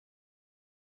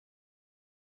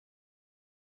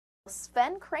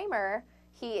Sven Kramer,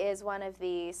 he is one of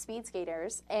the speed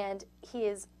skaters, and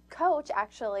his coach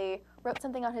actually wrote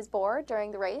something on his board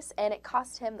during the race, and it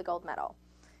cost him the gold medal.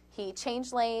 He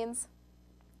changed lanes,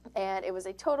 and it was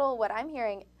a total, what I'm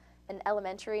hearing, an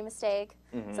elementary mistake,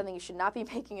 something you should not be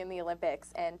making in the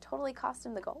Olympics, and totally cost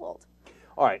him the gold.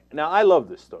 All right. Now, I love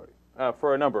this story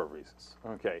for a number of reasons.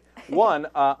 Okay. One,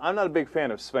 I'm not a big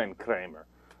fan of Sven Kramer.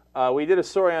 We did a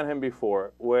story on him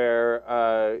before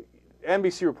where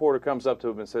NBC reporter comes up to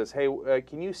him and says, hey,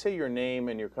 can you say your name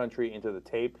and your country into the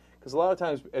tape? Because a lot of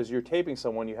times as you're taping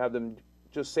someone, you have them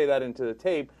just say that into the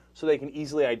tape so they can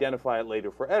easily identify it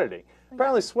later for editing.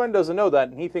 Apparently Sven doesn't know that,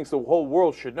 and he thinks the whole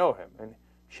world should know him. And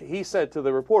he said to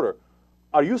the reporter,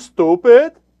 are you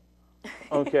stupid?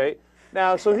 Okay.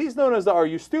 Now, so he's known as the are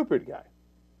you stupid guy.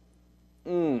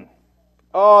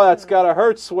 Oh, that's got to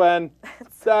hurt, Sven.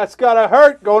 That's got to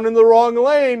hurt, going in the wrong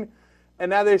lane. And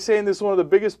now they're saying this is one of the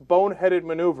biggest boneheaded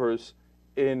maneuvers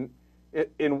in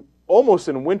almost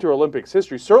in Winter Olympics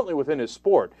history, certainly within his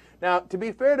sport. Now, to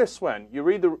be fair to Sven, you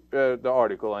read the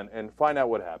article and find out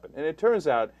what happened. And it turns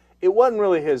out it wasn't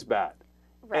really his bad.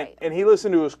 Right. And he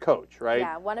listened to his coach, right?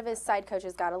 Yeah, one of his side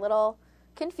coaches got a little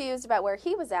confused about where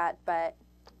he was at, but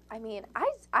I mean, I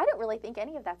don't really think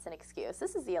any of that's an excuse.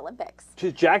 This is the Olympics.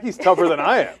 Jackie's tougher than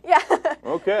I am. Yeah.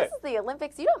 Okay. This is the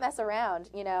Olympics. You don't mess around,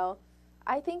 you know.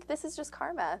 I think this is just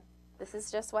karma. This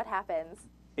is just what happens.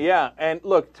 Yeah, and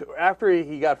look, after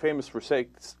he got famous for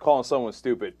calling someone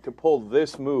stupid, to pull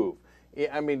this move,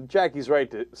 I mean, Jackie's right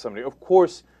to somebody. Of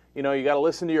course, you know, you got to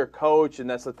listen to your coach, and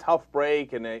that's a tough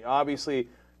break, and obviously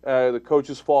the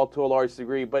coach's fault to a large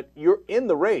degree, but you're in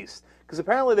the race. Because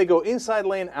apparently they go inside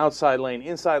lane, outside lane,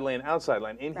 inside lane, outside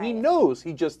lane, and he knows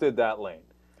he just did that lane.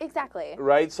 Exactly.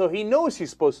 Right? So he knows he's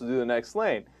supposed to do the next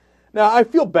lane. Now, I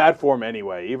feel bad for him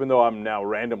anyway, even though I'm now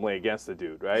randomly against the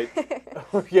dude, right?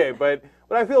 Okay, but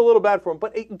I feel a little bad for him.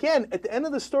 But again, at the end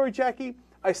of the story, Jackie,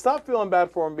 I stopped feeling bad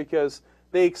for him because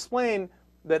they explained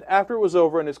that after it was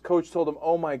over and his coach told him,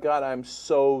 oh my God, I'm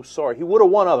so sorry. He would have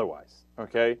won otherwise,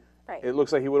 okay? Right. It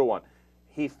looks like he would have won.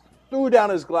 He threw down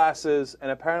his glasses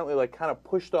and apparently like kind of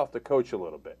pushed off the coach a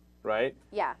little bit, right?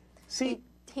 Yeah. See,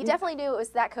 he definitely knew it was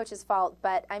that coach's fault,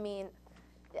 but I mean,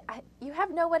 you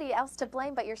have nobody else to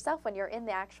blame but yourself when you're in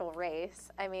the actual race.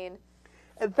 I mean,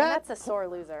 and that's a sore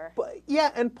loser. But,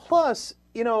 yeah, and plus,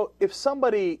 you know, if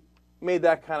somebody made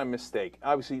that kind of mistake,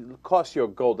 obviously it costs you a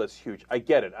gold, that's huge. I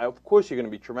get it. Of course you're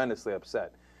going to be tremendously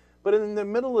upset. But in the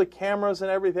middle of the cameras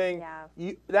and everything,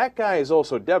 that guy is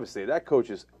also devastated. That coach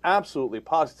is absolutely,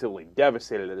 positively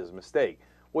devastated at his mistake.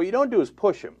 What you don't do is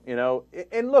push him, you know.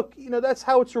 And look, you know, that's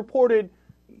how it's reported.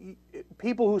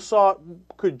 People who saw it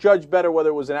could judge better whether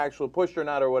it was an actual push or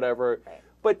not or whatever. Right.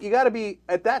 But you got to be,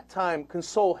 at that time,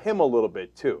 console him a little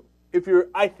bit too.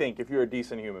 I think if you're a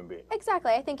decent human being.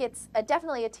 Exactly. I think it's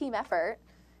definitely a team effort,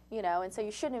 you know, and so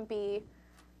you shouldn't be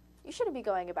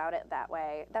going about it that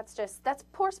way. That's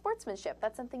poor sportsmanship.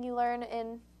 That's something you learn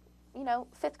in, you know,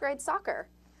 5th grade soccer.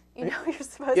 You know, you're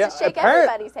supposed to shake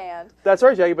everybody's hand. That's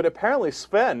right, Jackie, but apparently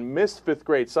Sven missed 5th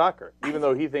grade soccer, even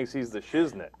though he thinks he's the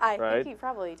shiznit, I right? think he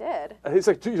probably did. He's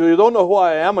like, you don't know who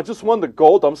I am? I just won the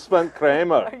gold. I'm Sven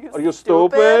Kramer. Are you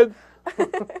stupid?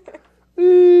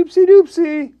 Oopsie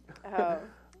doopsie.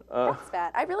 Oh, that's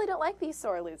bad. I really don't like these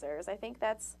sore losers. I think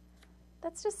that's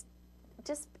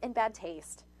just in bad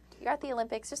taste. You're at the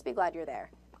Olympics. Just be glad you're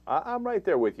there. I'm right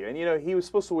there with you. And, you know, he was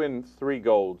supposed to win 3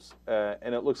 golds,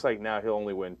 and it looks like now he'll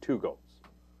only win 2 golds.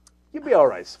 You'll be all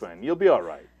right, Sven. You'll be all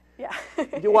right. Yeah.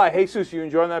 Why, Jesus, you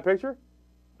enjoying that picture?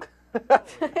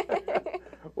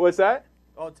 What's that?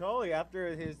 Oh, totally.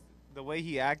 After the way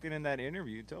he acted in that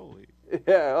interview, totally.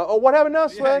 Yeah. Oh, what happened now,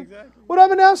 Sven? Yeah, exactly. What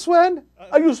happened now, Sven?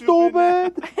 Are you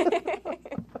stupid?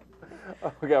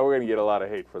 Okay, we're going to get a lot of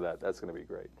hate for that. That's going to be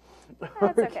great.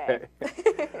 That's okay.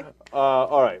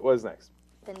 All right, what's next?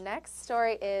 The next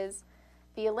story is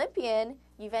the Olympian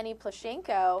Yevgeny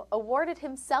Plushenko awarded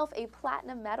himself a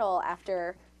platinum medal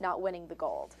after not winning the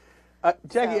gold.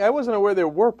 Jackie, I wasn't aware there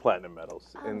were platinum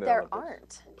medals in the There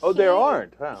Olympics. Aren't. Oh, there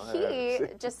aren't. Wow. He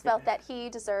just felt that he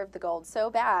deserved the gold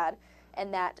so bad,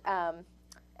 and that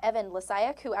Evan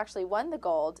Lisayak, who actually won the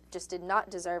gold, just did not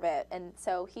deserve it, and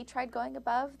so he tried going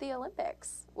above the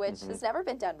Olympics, which has never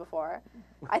been done before.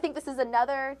 I think this is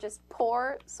another just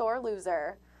poor, sore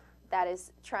loser that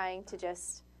is trying to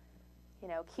just, you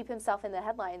know, keep himself in the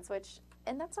headlines,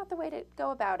 and that's not the way to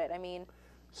go about it. I mean,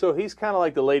 so he's kind of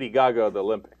like the Lady Gaga of the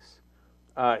Olympics.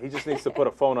 He just needs to put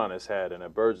a phone on his head and a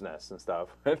bird's nest and stuff.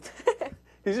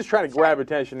 He's just trying to grab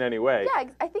attention anyway. Yeah,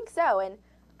 I think so. And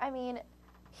I mean,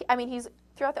 he's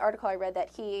throughout the article I read that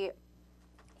he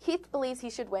Heath believes he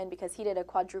should win because he did a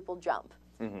quadruple jump,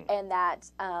 Mm-hmm. and that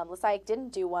Lasiak didn't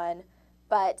do one.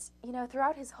 But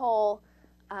throughout his whole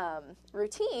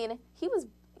routine, he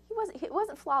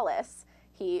wasn't flawless.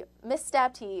 He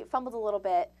misstepped. He fumbled a little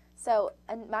bit. So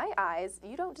in my eyes,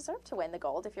 you don't deserve to win the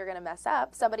gold if you're going to mess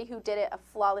up. Somebody who did it a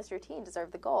flawless routine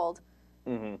deserved the gold,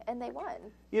 and they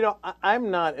won. I'm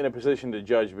not in a position to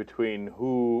judge between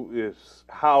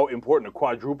how important a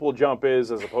quadruple jump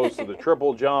is as opposed to the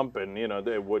triple jump, and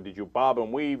what did you bob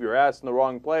and weave your ass in the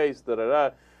wrong place? Da da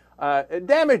da.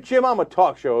 Damn it, Jim! I'm a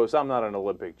talk show host. I'm not an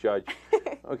Olympic judge.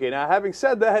 Okay, now having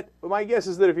said that, my guess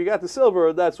is that if you got the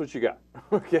silver, that's what you got.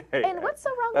 Okay. And what's so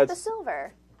wrong with the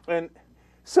silver? And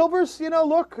silver's,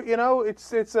 look,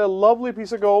 it's a lovely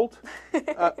piece of gold.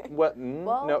 What?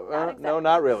 Well, no,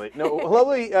 not really. No,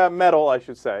 lovely metal, I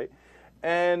should say,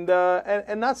 and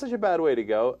not such a bad way to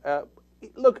go.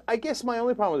 Look, I guess my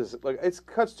only problem with this, look, it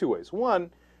cuts two ways.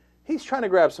 One, he's trying to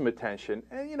grab some attention,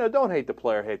 and don't hate the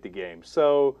player, hate the game.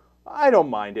 So I don't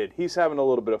mind it. He's having a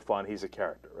little bit of fun. He's a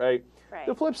character, right? Right.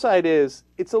 The flip side is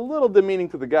it's a little demeaning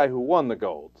to the guy who won the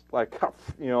gold. Like,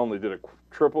 you only did a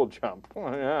triple jump.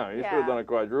 Oh, yeah, you should have done a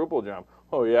quadruple jump.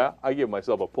 Oh, yeah? I give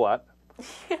myself a plat.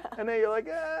 Yeah. And then you're like,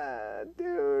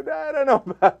 dude, I don't know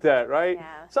about that, right?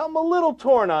 Yeah. So I'm a little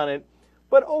torn on it.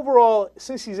 But overall,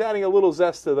 since he's adding a little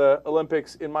zest to the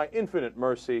Olympics, in my infinite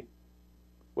mercy,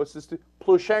 what's this?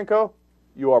 Plushenko,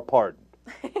 you are pardoned.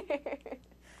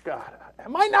 God,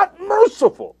 am I not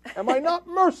merciful? Am I not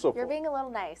merciful? You're being a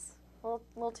little nice. A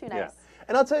little too nice. Yeah.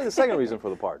 And I'll tell you the second reason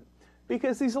for the pardon.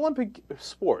 Because these Olympic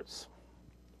sports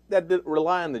that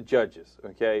rely on the judges,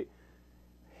 okay,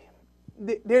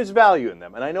 there's value in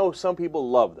them. And I know some people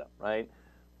love them, right?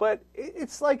 But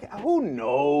it's like, who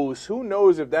knows? Who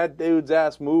knows if that dude's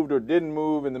ass moved or didn't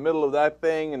move in the middle of that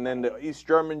thing, and then the East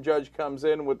German judge comes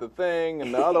in with the thing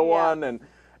and the other one, and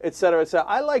et cetera, et cetera.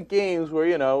 I like games where,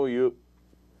 you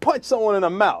punch someone in the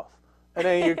mouth. And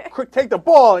then you take the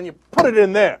ball and you put it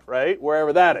in there, right?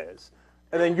 Wherever that is.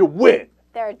 And then you win.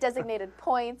 There are designated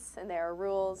points and there are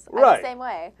rules. Right. I'm the same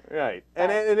way. Right.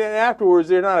 And then afterwards,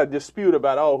 there's not a dispute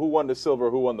about, who won the silver,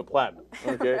 who won the platinum.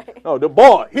 Okay? Right. No, the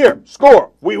ball, here,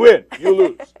 score. We win. You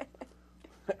lose.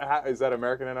 Is that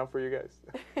American enough for you guys?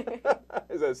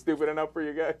 Is that stupid enough for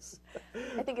you guys?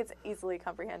 I think it's easily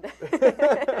comprehended.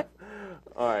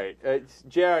 All right.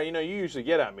 JR, you usually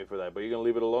get at me for that, but you're going to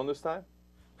leave it alone this time?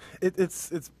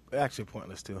 It's actually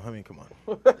pointless too. I mean, come on.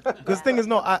 Because the thing is,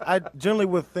 I generally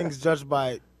with things judged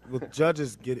with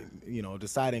judges getting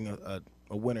deciding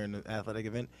a winner in an athletic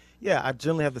event. Yeah, I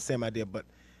generally have the same idea, but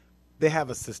they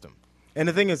have a system. And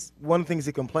the thing is, one of the things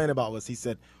he complained about was he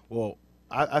said, well,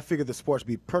 I figured the sport should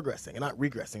be progressing and not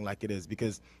regressing like it is,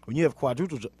 because when you have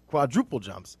quadruple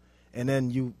jumps and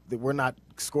then we're not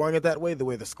scoring it that way, the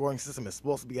way the scoring system is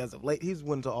supposed to be as of late, he's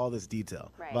went into all this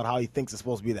detail about how he thinks it's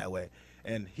supposed to be that way.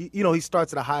 And he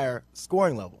starts at a higher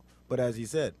scoring level. But as he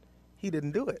said, he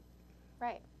didn't do it.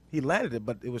 Right. He landed it,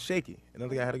 but it was shaky.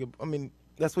 Another guy had to get,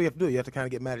 that's what you have to do. You have to kind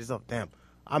of get mad at yourself. Damn,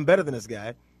 I'm better than this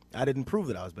guy. I didn't prove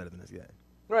that I was better than this guy.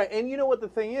 Right, and you know what the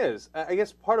thing is? I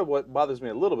guess part of what bothers me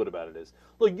a little bit about it is,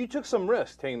 look, you took some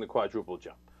risk taking the quadruple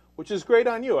jump, which is great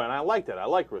on you, and I like that. I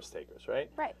like risk takers, right?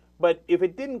 Right. But if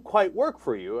it didn't quite work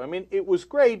for you, it was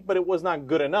great, but it was not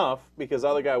good enough because the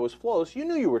other guy was flawless. You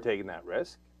knew you were taking that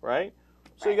risk, right?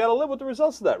 So you got to live with the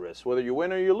results of that risk, whether you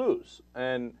win or you lose.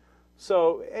 And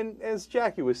so, and as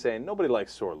Jackie was saying, nobody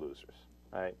likes sore losers,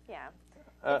 right? Yeah.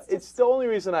 It's the only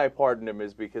reason I pardoned him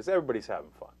is because everybody's having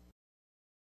fun.